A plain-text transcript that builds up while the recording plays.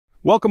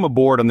Welcome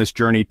aboard on this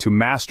journey to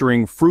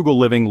mastering frugal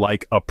living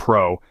like a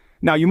pro.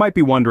 Now, you might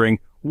be wondering,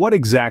 what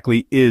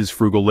exactly is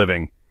frugal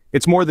living?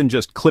 It's more than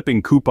just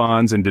clipping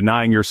coupons and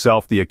denying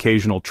yourself the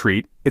occasional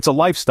treat. It's a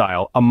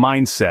lifestyle, a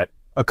mindset,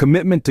 a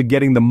commitment to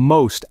getting the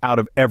most out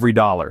of every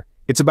dollar.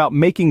 It's about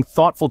making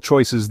thoughtful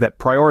choices that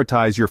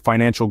prioritize your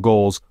financial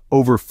goals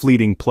over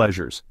fleeting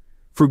pleasures.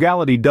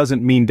 Frugality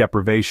doesn't mean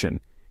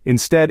deprivation.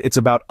 Instead, it's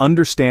about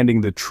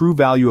understanding the true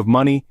value of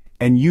money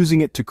and using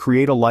it to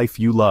create a life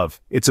you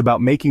love. It's about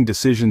making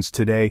decisions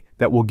today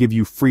that will give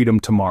you freedom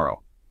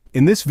tomorrow.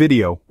 In this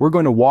video, we're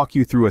going to walk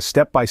you through a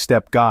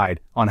step-by-step guide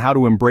on how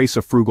to embrace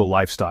a frugal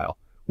lifestyle.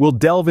 We'll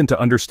delve into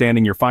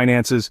understanding your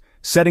finances,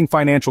 setting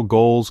financial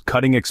goals,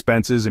 cutting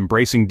expenses,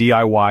 embracing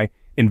DIY,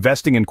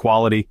 investing in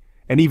quality,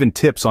 and even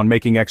tips on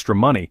making extra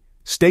money.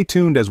 Stay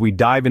tuned as we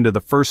dive into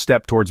the first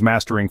step towards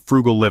mastering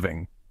frugal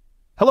living.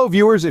 Hello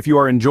viewers, if you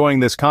are enjoying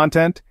this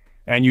content,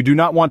 and you do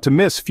not want to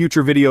miss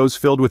future videos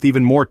filled with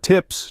even more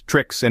tips,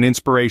 tricks, and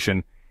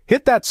inspiration,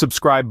 hit that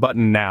subscribe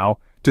button now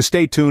to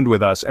stay tuned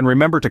with us, and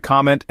remember to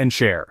comment and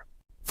share.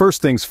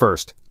 First things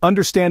first,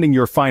 understanding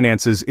your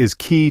finances is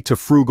key to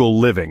frugal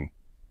living.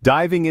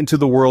 Diving into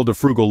the world of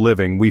frugal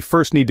living, we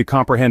first need to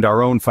comprehend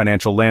our own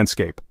financial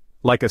landscape.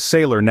 Like a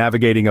sailor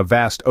navigating a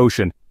vast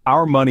ocean,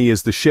 our money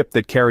is the ship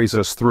that carries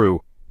us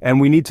through,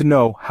 and we need to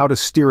know how to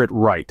steer it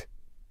right.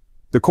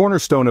 The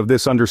cornerstone of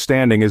this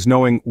understanding is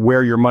knowing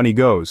where your money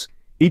goes.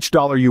 Each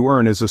dollar you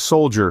earn is a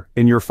soldier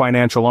in your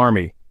financial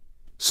army.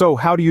 So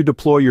how do you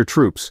deploy your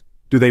troops?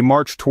 Do they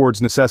march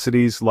towards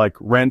necessities like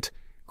rent,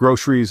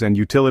 groceries, and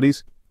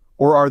utilities?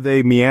 Or are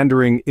they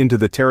meandering into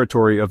the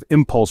territory of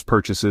impulse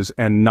purchases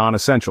and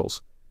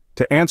non-essentials?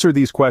 To answer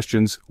these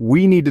questions,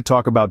 we need to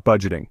talk about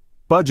budgeting.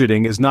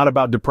 Budgeting is not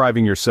about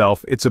depriving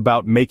yourself, it's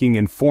about making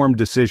informed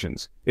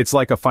decisions. It's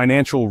like a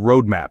financial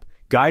roadmap,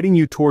 guiding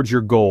you towards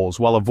your goals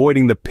while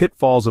avoiding the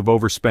pitfalls of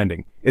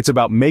overspending. It's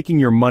about making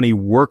your money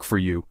work for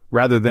you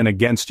rather than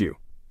against you.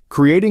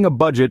 Creating a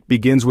budget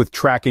begins with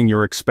tracking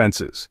your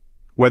expenses.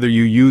 Whether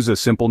you use a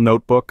simple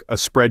notebook, a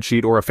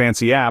spreadsheet, or a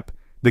fancy app,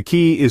 the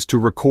key is to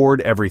record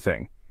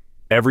everything.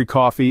 Every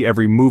coffee,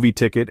 every movie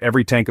ticket,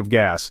 every tank of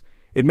gas.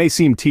 It may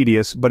seem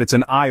tedious, but it's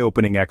an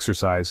eye-opening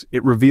exercise.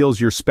 It reveals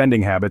your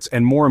spending habits,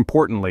 and more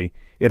importantly,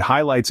 it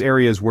highlights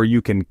areas where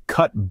you can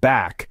cut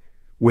back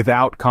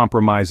without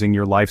compromising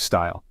your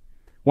lifestyle.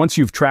 Once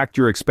you've tracked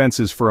your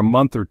expenses for a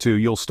month or two,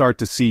 you'll start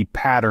to see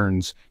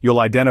patterns. You'll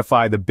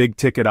identify the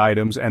big-ticket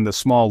items and the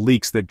small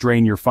leaks that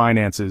drain your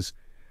finances.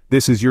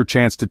 This is your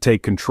chance to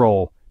take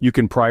control. You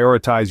can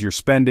prioritize your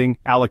spending,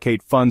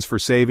 allocate funds for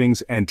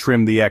savings, and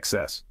trim the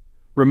excess.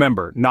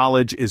 Remember,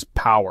 knowledge is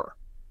power.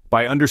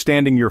 By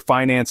understanding your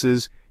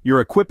finances,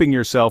 you're equipping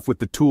yourself with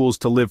the tools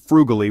to live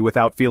frugally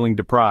without feeling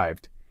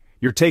deprived.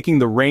 You're taking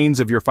the reins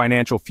of your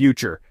financial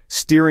future,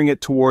 steering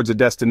it towards a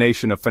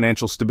destination of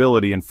financial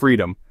stability and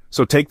freedom.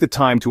 So take the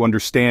time to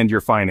understand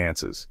your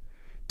finances.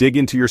 Dig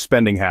into your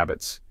spending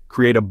habits.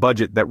 Create a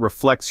budget that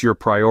reflects your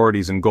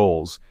priorities and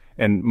goals.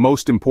 And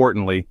most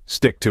importantly,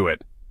 stick to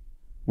it.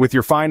 With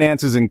your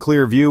finances in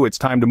clear view, it's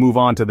time to move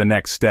on to the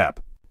next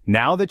step.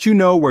 Now that you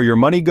know where your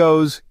money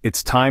goes,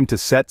 it's time to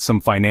set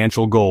some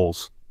financial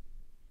goals.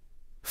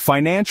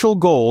 Financial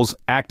goals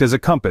act as a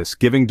compass,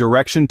 giving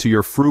direction to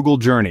your frugal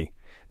journey.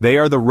 They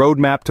are the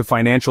roadmap to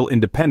financial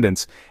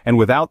independence, and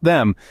without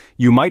them,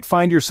 you might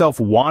find yourself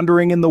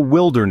wandering in the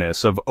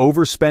wilderness of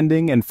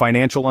overspending and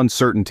financial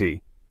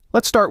uncertainty.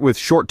 Let's start with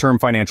short-term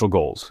financial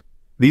goals.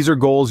 These are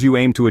goals you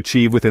aim to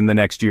achieve within the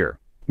next year.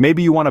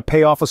 Maybe you want to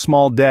pay off a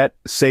small debt,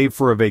 save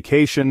for a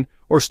vacation,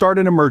 or start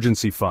an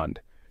emergency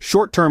fund.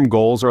 Short-term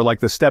goals are like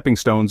the stepping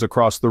stones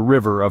across the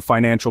river of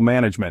financial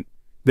management.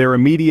 They're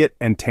immediate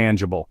and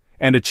tangible,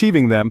 and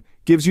achieving them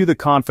gives you the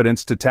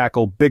confidence to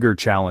tackle bigger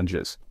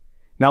challenges.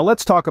 Now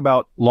let's talk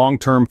about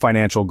long-term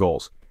financial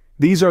goals.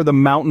 These are the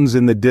mountains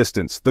in the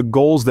distance, the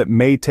goals that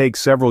may take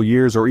several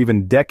years or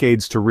even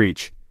decades to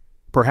reach.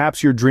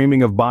 Perhaps you're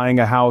dreaming of buying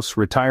a house,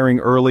 retiring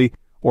early,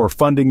 or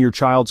funding your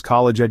child's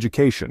college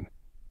education.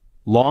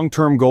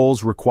 Long-term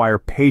goals require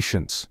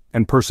patience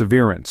and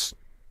perseverance.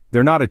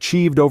 They're not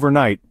achieved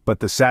overnight,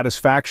 but the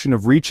satisfaction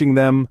of reaching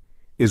them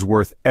is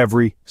worth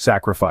every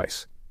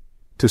sacrifice.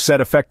 To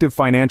set effective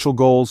financial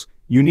goals,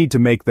 you need to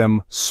make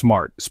them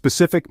SMART,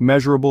 specific,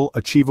 measurable,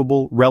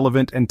 achievable,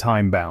 relevant, and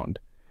time-bound.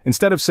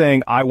 Instead of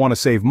saying, I want to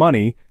save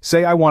money,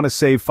 say I want to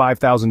save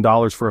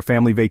 $5,000 for a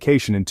family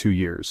vacation in 2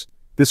 years.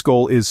 This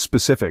goal is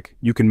specific.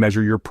 You can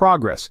measure your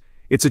progress.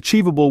 It's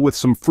achievable with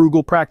some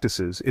frugal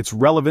practices. It's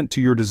relevant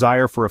to your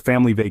desire for a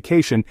family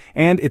vacation,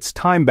 and it's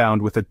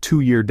time-bound with a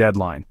 2-year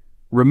deadline.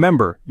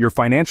 Remember, your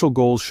financial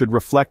goals should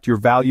reflect your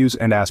values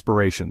and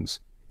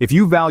aspirations. If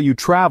you value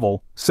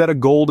travel, set a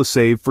goal to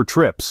save for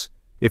trips.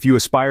 If you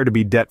aspire to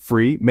be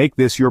debt-free, make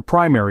this your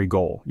primary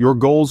goal. Your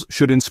goals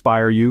should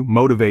inspire you,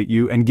 motivate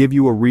you, and give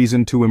you a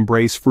reason to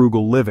embrace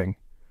frugal living.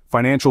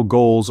 Financial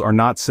goals are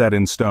not set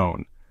in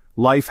stone.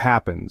 Life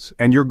happens,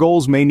 and your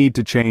goals may need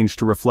to change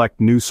to reflect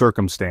new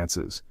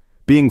circumstances.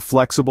 Being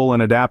flexible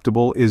and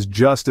adaptable is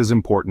just as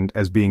important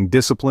as being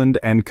disciplined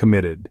and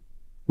committed.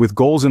 With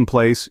goals in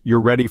place,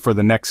 you're ready for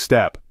the next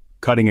step,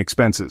 cutting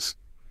expenses.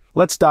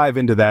 Let's dive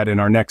into that in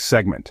our next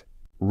segment.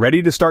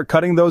 Ready to start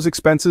cutting those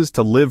expenses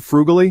to live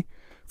frugally?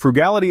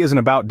 Frugality isn't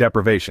about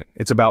deprivation,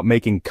 it's about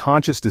making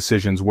conscious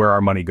decisions where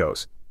our money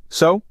goes.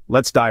 So,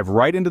 let's dive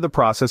right into the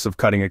process of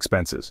cutting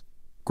expenses.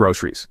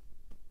 Groceries.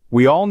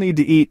 We all need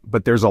to eat,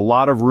 but there's a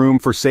lot of room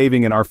for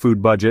saving in our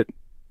food budget.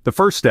 The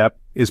first step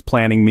is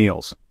planning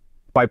meals.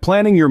 By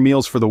planning your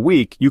meals for the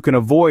week, you can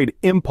avoid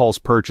impulse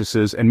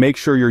purchases and make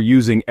sure you're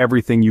using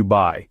everything you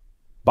buy.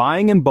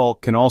 Buying in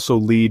bulk can also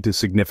lead to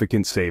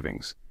significant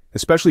savings,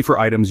 especially for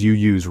items you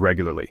use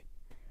regularly.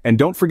 And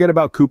don't forget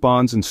about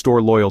coupons and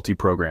store loyalty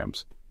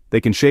programs. They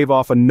can shave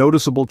off a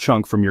noticeable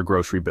chunk from your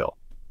grocery bill.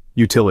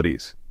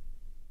 Utilities.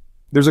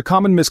 There's a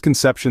common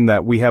misconception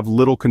that we have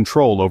little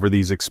control over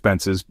these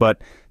expenses, but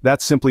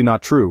that's simply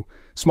not true.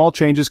 Small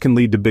changes can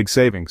lead to big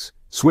savings.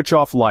 Switch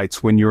off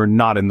lights when you're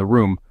not in the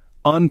room.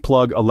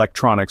 Unplug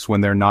electronics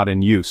when they're not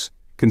in use.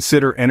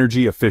 Consider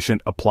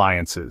energy-efficient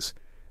appliances.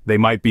 They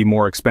might be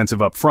more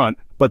expensive up front,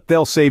 but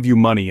they'll save you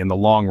money in the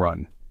long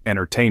run.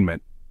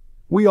 Entertainment.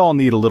 We all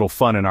need a little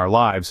fun in our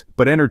lives,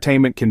 but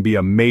entertainment can be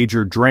a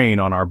major drain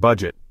on our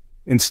budget.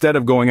 Instead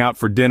of going out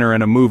for dinner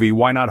and a movie,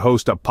 why not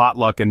host a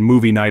potluck and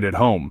movie night at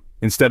home?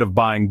 Instead of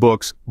buying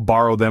books,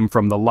 borrow them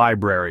from the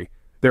library.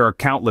 There are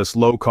countless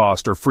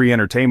low-cost or free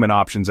entertainment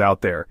options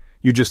out there.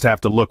 You just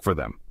have to look for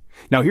them.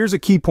 Now here's a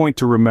key point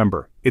to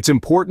remember. It's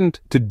important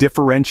to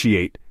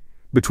differentiate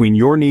between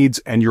your needs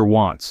and your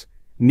wants.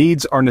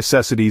 Needs are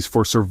necessities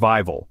for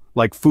survival,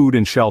 like food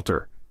and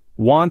shelter.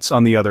 Wants,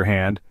 on the other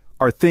hand,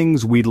 are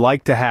things we'd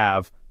like to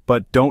have,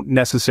 but don't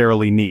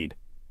necessarily need.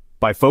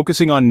 By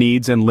focusing on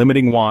needs and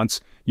limiting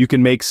wants, you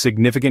can make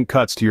significant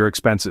cuts to your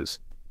expenses.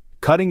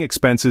 Cutting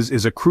expenses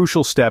is a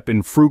crucial step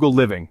in frugal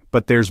living,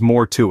 but there's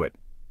more to it.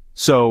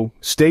 So,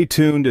 stay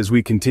tuned as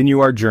we continue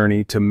our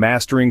journey to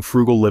mastering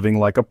frugal living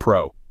like a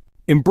pro.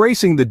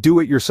 Embracing the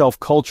do-it-yourself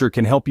culture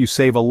can help you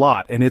save a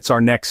lot, and it's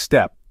our next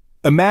step.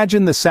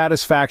 Imagine the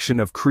satisfaction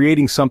of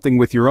creating something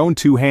with your own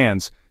two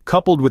hands,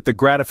 coupled with the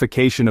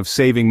gratification of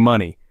saving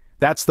money.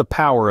 That's the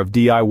power of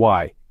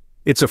DIY.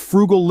 It's a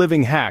frugal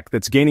living hack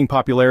that's gaining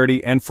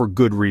popularity, and for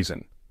good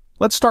reason.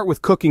 Let's start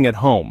with cooking at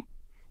home.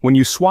 When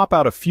you swap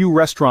out a few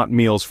restaurant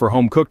meals for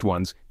home-cooked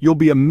ones, you'll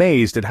be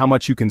amazed at how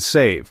much you can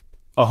save.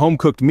 A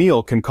home-cooked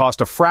meal can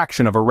cost a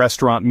fraction of a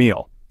restaurant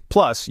meal.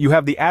 Plus, you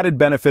have the added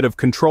benefit of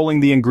controlling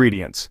the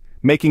ingredients,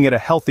 making it a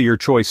healthier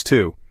choice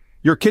too.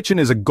 Your kitchen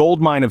is a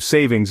goldmine of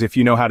savings if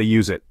you know how to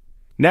use it.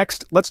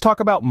 Next, let's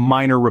talk about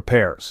minor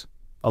repairs.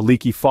 A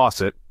leaky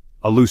faucet,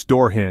 a loose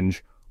door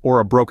hinge, or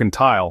a broken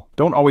tile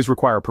don't always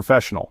require a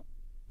professional.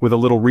 With a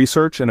little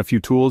research and a few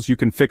tools, you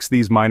can fix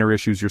these minor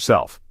issues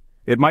yourself.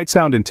 It might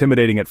sound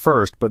intimidating at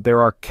first, but there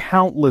are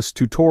countless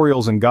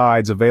tutorials and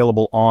guides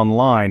available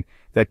online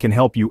that can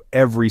help you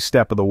every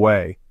step of the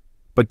way.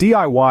 But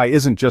DIY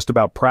isn't just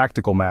about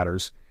practical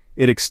matters.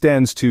 It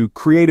extends to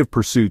creative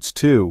pursuits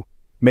too.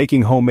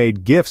 Making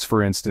homemade gifts,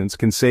 for instance,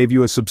 can save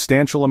you a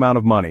substantial amount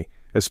of money,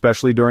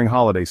 especially during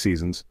holiday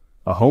seasons.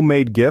 A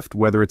homemade gift,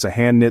 whether it's a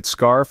hand-knit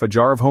scarf, a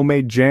jar of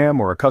homemade jam,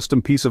 or a custom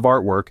piece of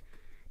artwork,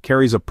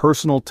 carries a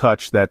personal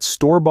touch that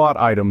store-bought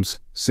items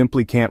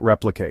simply can't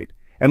replicate.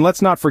 And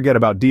let's not forget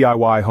about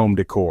DIY home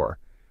decor.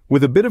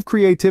 With a bit of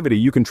creativity,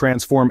 you can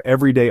transform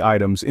everyday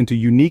items into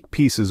unique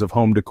pieces of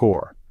home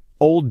decor.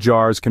 Old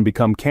jars can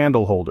become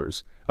candle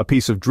holders, a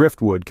piece of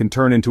driftwood can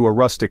turn into a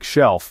rustic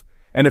shelf,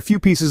 and a few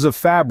pieces of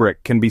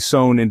fabric can be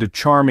sewn into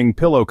charming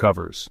pillow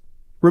covers.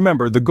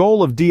 Remember, the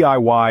goal of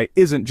DIY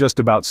isn't just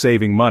about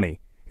saving money.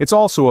 It's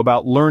also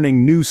about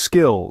learning new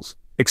skills,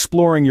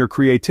 exploring your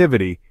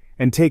creativity,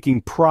 and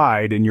taking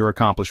pride in your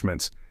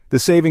accomplishments. The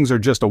savings are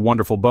just a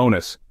wonderful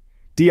bonus.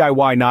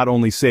 DIY not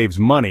only saves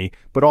money,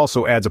 but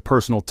also adds a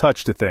personal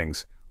touch to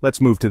things.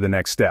 Let's move to the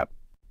next step.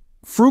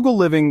 Frugal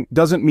living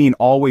doesn't mean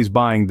always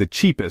buying the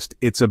cheapest,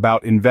 it's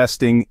about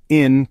investing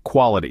in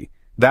quality.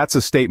 That's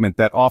a statement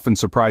that often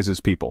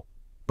surprises people.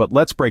 But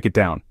let's break it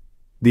down.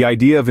 The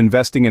idea of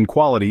investing in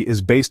quality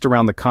is based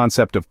around the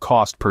concept of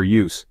cost per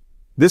use.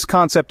 This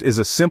concept is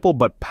a simple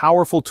but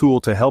powerful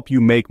tool to help you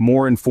make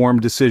more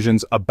informed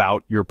decisions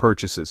about your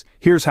purchases.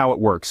 Here's how it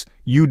works.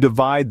 You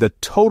divide the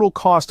total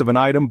cost of an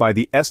item by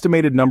the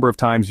estimated number of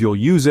times you'll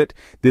use it.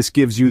 This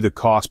gives you the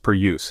cost per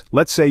use.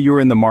 Let's say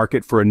you're in the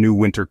market for a new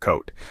winter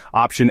coat.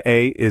 Option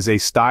A is a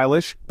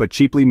stylish but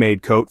cheaply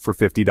made coat for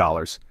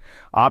 $50.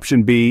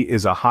 Option B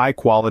is a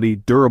high-quality,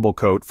 durable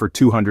coat for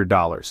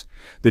 $200.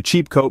 The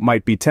cheap coat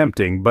might be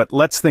tempting, but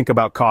let's think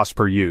about cost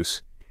per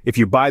use. If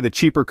you buy the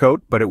cheaper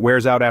coat, but it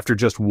wears out after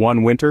just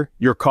one winter,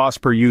 your cost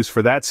per use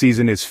for that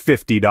season is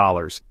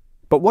 $50.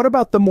 But what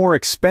about the more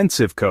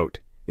expensive coat?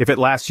 If it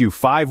lasts you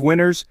 5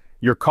 winters,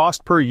 your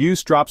cost per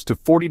use drops to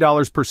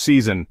 $40 per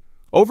season.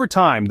 Over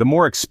time, the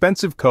more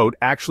expensive coat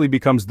actually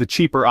becomes the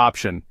cheaper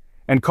option.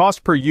 And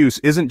cost per use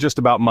isn't just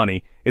about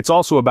money, it's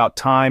also about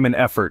time and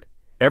effort.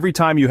 Every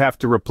time you have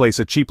to replace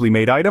a cheaply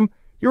made item,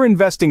 you're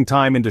investing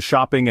time into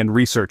shopping and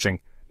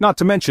researching, not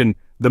to mention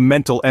the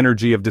mental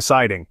energy of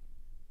deciding.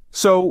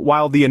 So,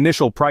 while the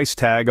initial price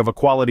tag of a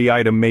quality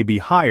item may be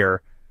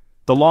higher,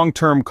 the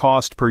long-term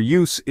cost per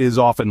use is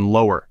often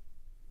lower.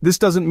 This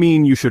doesn't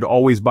mean you should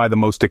always buy the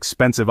most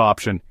expensive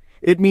option.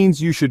 It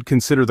means you should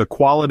consider the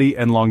quality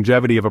and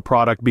longevity of a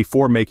product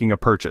before making a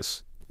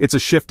purchase. It's a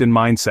shift in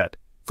mindset,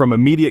 from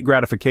immediate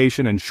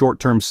gratification and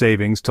short-term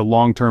savings to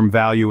long-term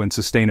value and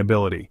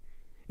sustainability.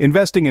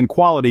 Investing in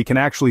quality can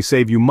actually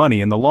save you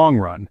money in the long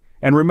run.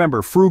 And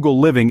remember,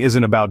 frugal living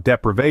isn't about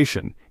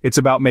deprivation. It's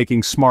about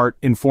making smart,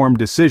 informed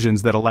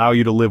decisions that allow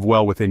you to live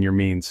well within your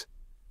means.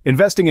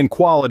 Investing in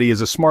quality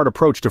is a smart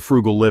approach to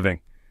frugal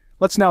living.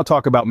 Let's now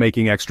talk about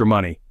making extra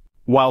money.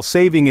 While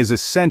saving is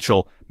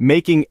essential,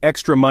 making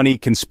extra money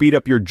can speed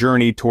up your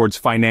journey towards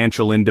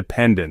financial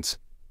independence.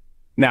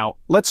 Now,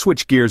 let's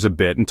switch gears a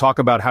bit and talk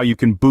about how you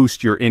can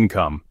boost your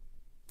income.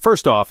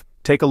 First off,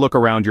 take a look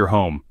around your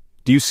home.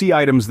 Do you see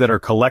items that are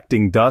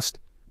collecting dust?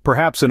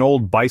 Perhaps an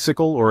old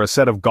bicycle or a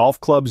set of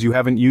golf clubs you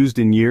haven't used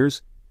in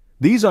years?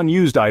 These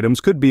unused items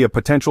could be a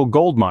potential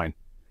gold mine.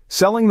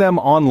 Selling them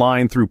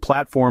online through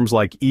platforms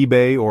like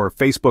eBay or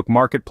Facebook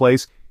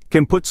Marketplace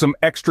can put some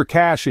extra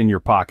cash in your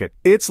pocket.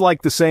 It's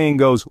like the saying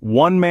goes,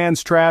 one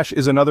man's trash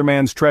is another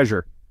man's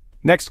treasure.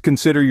 Next,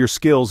 consider your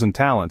skills and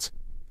talents.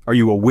 Are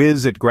you a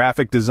whiz at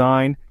graphic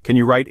design? Can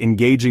you write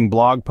engaging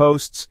blog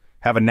posts?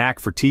 Have a knack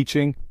for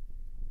teaching?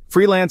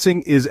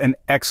 Freelancing is an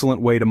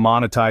excellent way to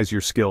monetize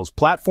your skills.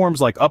 Platforms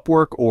like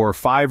Upwork or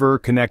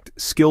Fiverr connect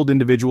skilled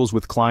individuals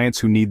with clients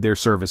who need their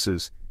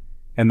services.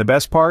 And the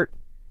best part?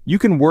 You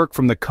can work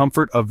from the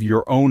comfort of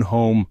your own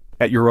home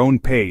at your own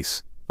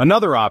pace.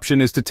 Another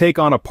option is to take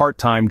on a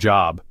part-time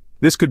job.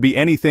 This could be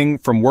anything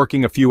from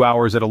working a few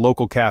hours at a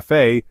local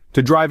cafe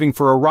to driving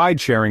for a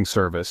ride-sharing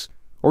service,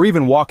 or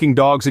even walking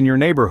dogs in your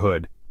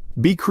neighborhood.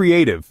 Be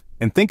creative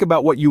and think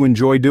about what you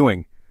enjoy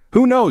doing.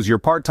 Who knows, your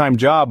part-time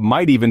job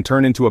might even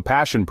turn into a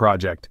passion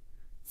project.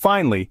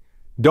 Finally,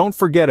 don't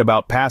forget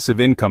about passive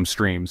income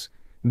streams.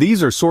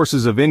 These are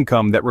sources of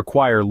income that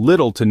require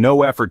little to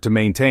no effort to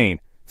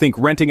maintain. Think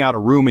renting out a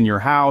room in your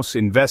house,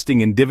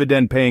 investing in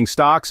dividend-paying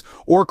stocks,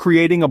 or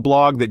creating a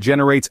blog that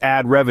generates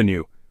ad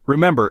revenue.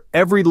 Remember,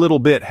 every little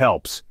bit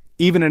helps.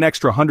 Even an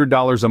extra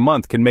 $100 a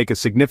month can make a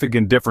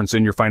significant difference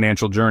in your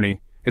financial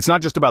journey. It's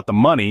not just about the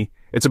money,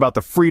 it's about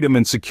the freedom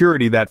and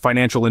security that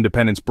financial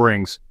independence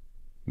brings.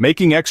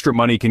 Making extra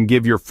money can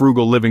give your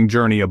frugal living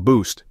journey a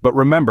boost, but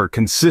remember,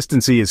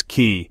 consistency is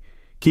key.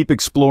 Keep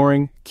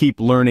exploring,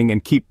 keep learning,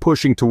 and keep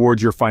pushing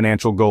towards your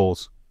financial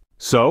goals.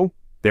 So,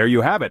 there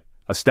you have it,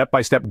 a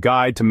step-by-step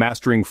guide to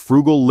mastering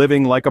frugal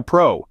living like a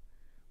pro.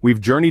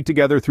 We've journeyed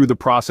together through the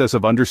process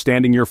of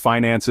understanding your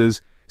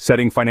finances,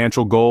 setting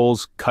financial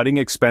goals, cutting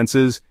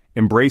expenses,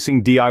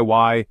 embracing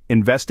DIY,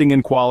 investing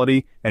in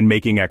quality, and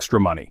making extra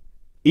money.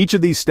 Each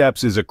of these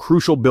steps is a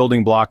crucial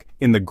building block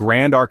in the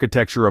grand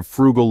architecture of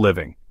frugal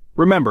living.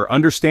 Remember,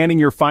 understanding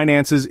your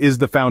finances is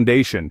the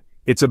foundation.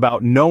 It's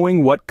about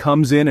knowing what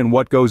comes in and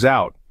what goes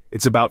out.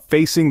 It's about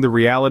facing the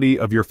reality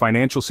of your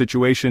financial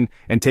situation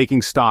and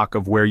taking stock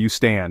of where you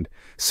stand.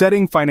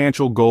 Setting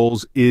financial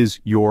goals is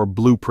your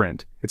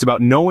blueprint. It's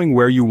about knowing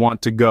where you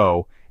want to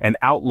go and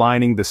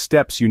outlining the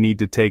steps you need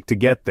to take to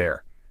get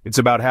there. It's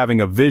about having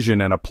a vision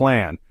and a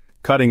plan.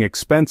 Cutting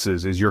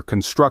expenses is your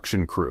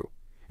construction crew.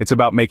 It's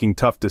about making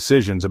tough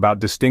decisions, about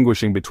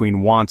distinguishing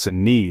between wants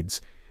and needs.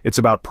 It's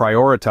about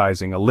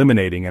prioritizing,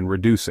 eliminating, and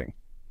reducing.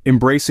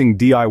 Embracing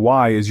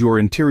DIY is your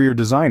interior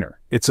designer.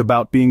 It's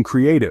about being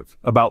creative,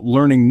 about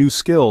learning new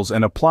skills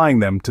and applying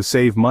them to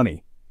save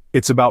money.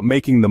 It's about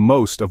making the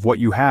most of what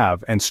you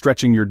have and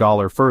stretching your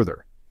dollar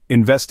further.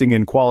 Investing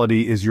in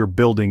quality is your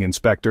building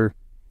inspector.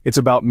 It's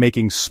about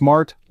making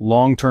smart,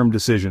 long-term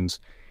decisions.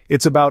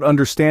 It's about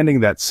understanding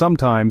that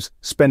sometimes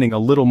spending a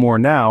little more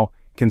now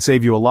can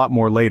save you a lot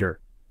more later.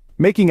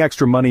 Making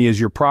extra money is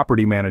your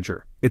property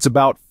manager. It's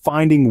about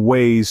finding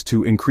ways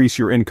to increase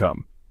your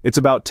income. It's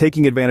about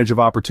taking advantage of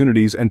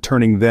opportunities and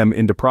turning them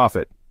into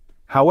profit.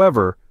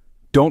 However,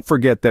 don't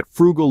forget that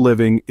frugal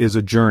living is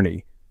a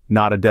journey,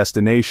 not a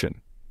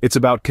destination. It's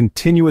about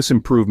continuous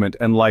improvement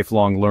and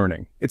lifelong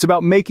learning. It's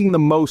about making the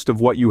most of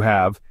what you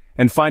have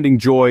and finding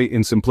joy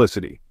in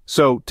simplicity.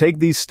 So take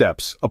these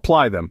steps,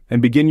 apply them,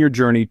 and begin your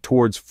journey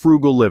towards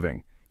frugal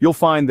living. You'll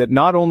find that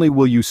not only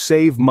will you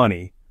save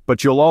money,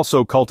 but you'll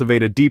also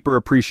cultivate a deeper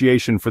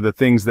appreciation for the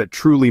things that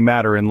truly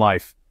matter in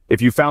life.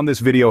 If you found this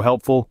video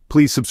helpful,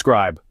 please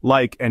subscribe,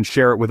 like, and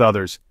share it with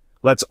others.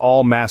 Let's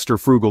all master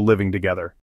frugal living together.